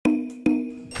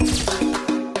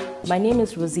My name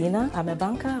is Rosina. I'm a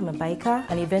banker, I'm a biker,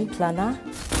 an event planner.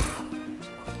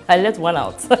 I let one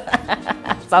out.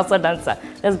 Salsa dancer.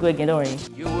 Let's go again, don't worry.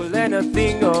 You will learn a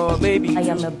thing or maybe I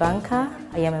am a banker,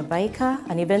 I am a biker,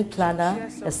 an event planner,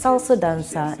 a salsa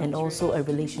dancer, and also a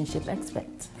relationship expert.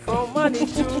 from money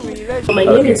to relationship. My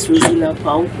name is Rosina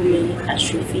Paukume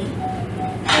Ashrifi.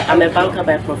 I'm a banker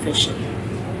by profession.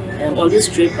 On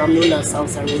this trip, I'm known as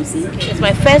salsarozie. It's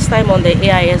my first time on the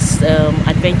AIS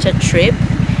adventure trip,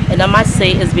 and I must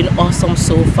say it's been awesome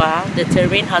so far. The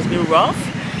terrain has been rough,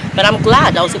 but I'm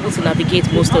glad I was able to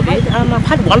navigate most of it. I've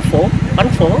had one fall,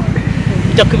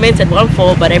 documented one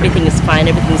fall, but everything is fine,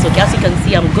 everything is okay. As you can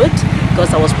see, I'm good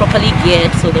because I was properly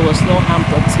geared, so there was no harm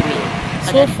brought to me.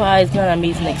 So far, it's been an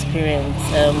amazing experience.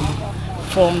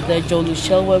 From the Jolu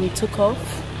Shell where we took off,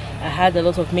 I had a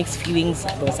lot of mixed feelings.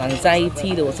 There was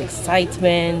anxiety, there was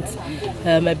excitement,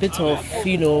 a bit of,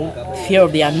 fear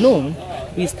of the unknown.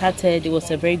 We started, it was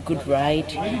a very good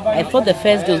ride. I thought the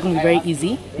first day was going to be very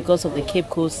easy because of the Cape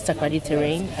Coast Takoradi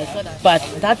terrain. But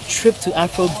that trip to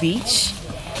Afro Beach,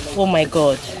 oh my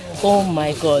God.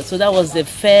 So that was the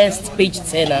first page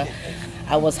turner.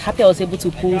 I was happy I was able to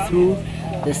pull through.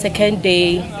 The second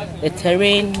day, the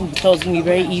terrain, we thought it was going to be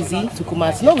very easy to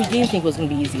Kumasi. No, we didn't think it was going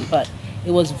to be easy, but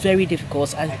it was very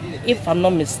difficult. And if I'm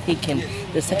not mistaken,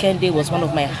 the second day was one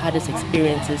of my hardest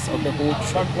experiences of the whole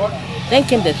trip. Then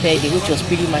came the third day, which was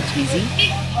pretty much easy.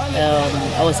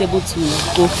 I was able to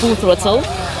go full throttle.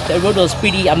 The road was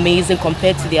pretty amazing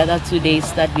compared to the other 2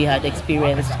 days that we had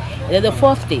experienced. And then the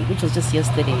fourth day, which was just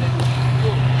yesterday.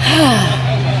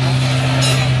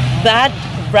 That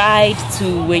ride to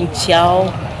Wenchiao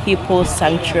Hippo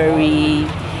Sanctuary,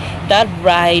 that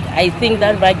ride, I think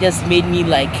that ride just made me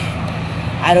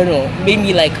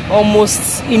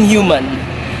almost inhuman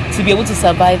to be able to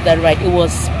survive that ride. It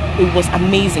was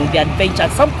amazing, the adventure.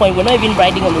 At some point, we're not even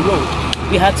riding on the road.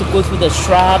 We had to go through the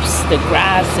shrubs, the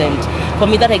grass, and for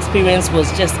me, that experience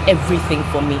was just everything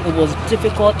for me. It was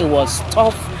difficult, it was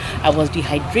tough, I was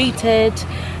dehydrated,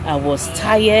 I was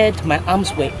tired, my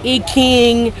arms were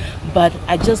aching, but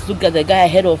I just looked at the guy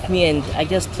ahead of me and I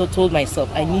just told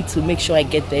myself, I need to make sure I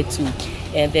get there too.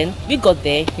 And then we got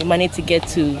there, we managed to get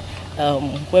to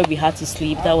where we had to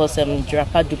sleep. That was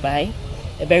Jarapa, Dubai,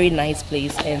 a very nice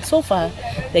place, and so far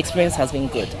the experience has been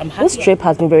good. This trip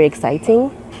has been very exciting.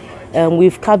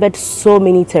 We've covered so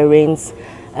many terrains.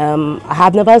 I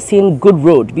have never seen good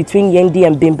road between Yendi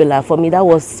and Bimbila. For me, that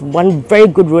was one very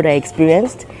good road I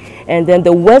experienced. And then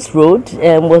the west road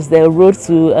was the road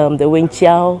to the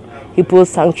Wenchiao Hippo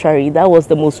Sanctuary. That was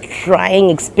the most trying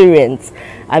experience.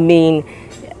 I mean,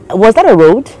 was that a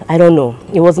road? I don't know.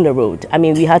 It wasn't a road. I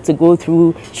mean, we had to go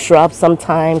through shrubs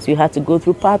sometimes. We had to go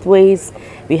through pathways.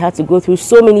 We had to go through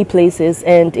so many places,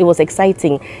 and it was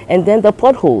exciting. And then the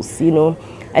potholes,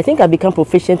 I think I've become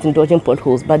proficient in dodging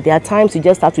potholes, but there are times you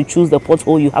just have to choose the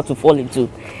pothole you have to fall into.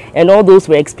 And all those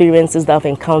were experiences that I've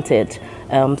encountered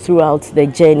throughout the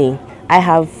journey. I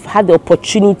have had the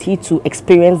opportunity to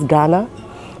experience Ghana,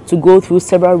 to go through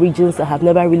several regions I have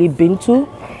never really been to,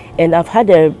 and I've had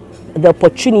the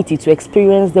opportunity to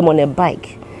experience them on a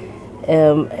bike.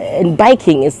 And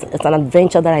biking is an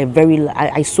adventure that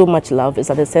I so much love. It's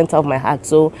at the center of my heart.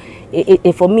 So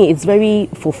for me, it's very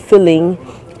fulfilling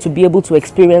to be able to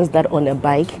experience that on a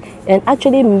bike and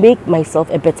actually make myself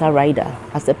a better rider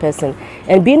as a person.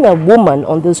 And being a woman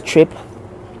on this trip,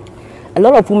 a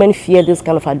lot of women fear this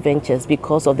kind of adventures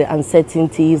because of the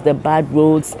uncertainties, the bad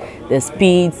roads, the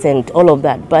speeds and all of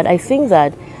that. But I think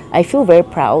that I feel very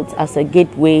proud as a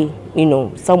gateway,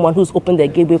 someone who's opened the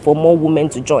gateway for more women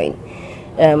to join.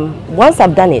 Once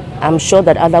I've done it, I'm sure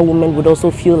that other women would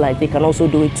also feel like they can also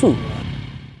do it too.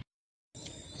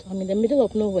 So I'm in the middle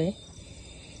of nowhere.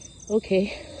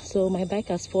 Okay, so my bike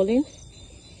has fallen.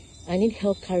 I need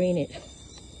help carrying it.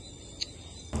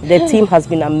 The team has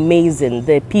been amazing.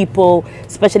 The people,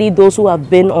 especially those who have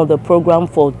been on the program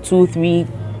for 2-3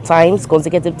 times,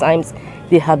 consecutive times,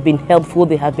 they have been helpful.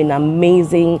 They have been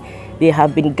amazing. They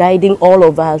have been guiding all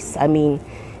of us. I mean,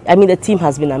 the team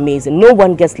has been amazing. No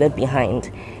one gets left behind.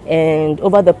 And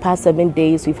over the past 7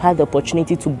 days, we've had the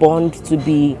opportunity to bond, to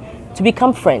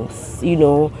become friends,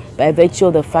 by virtue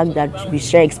of the fact that we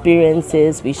share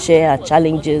experiences, we share our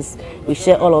challenges, we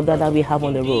share all of that we have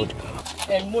on the road.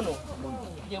 And Mono,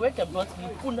 they went and brought me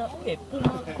puna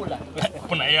cola.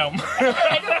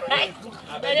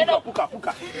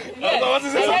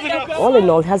 All in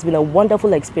all, it has been a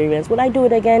wonderful experience. Will I do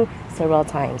it again? Several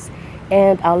times.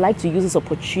 And I'd like to use this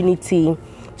opportunity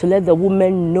to let the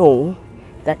women know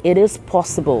that it is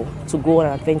possible to go on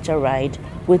an adventure ride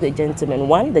with a gentleman.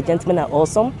 One, the gentlemen are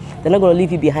awesome. They're not going to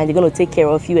leave you behind. They're going to take care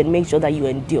of you and make sure that you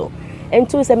endure. And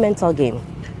two, it's a mental game.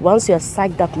 once you're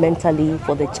psyched up mentally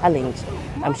for the challenge,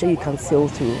 I'm sure you can sail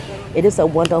through. It is a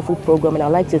wonderful program, and I'd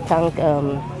like to thank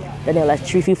Daniela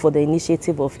Trifi for the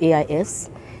initiative of AIS,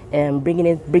 bringing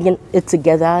it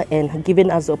together and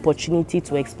giving us the opportunity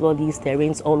to explore these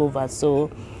terrains all over. So,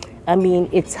 I mean,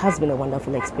 it has been a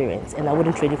wonderful experience, and I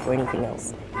wouldn't trade it for anything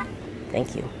else.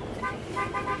 Thank you.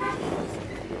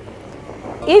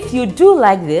 If you do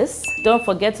like this, don't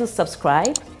forget to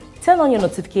subscribe, turn on your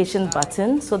notification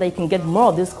button so that you can get more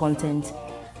of this content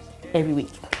every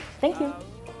week. Thank you.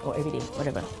 Or every day,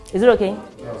 whatever. Is it okay?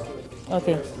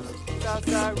 Okay.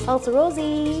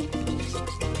 Salsarozie.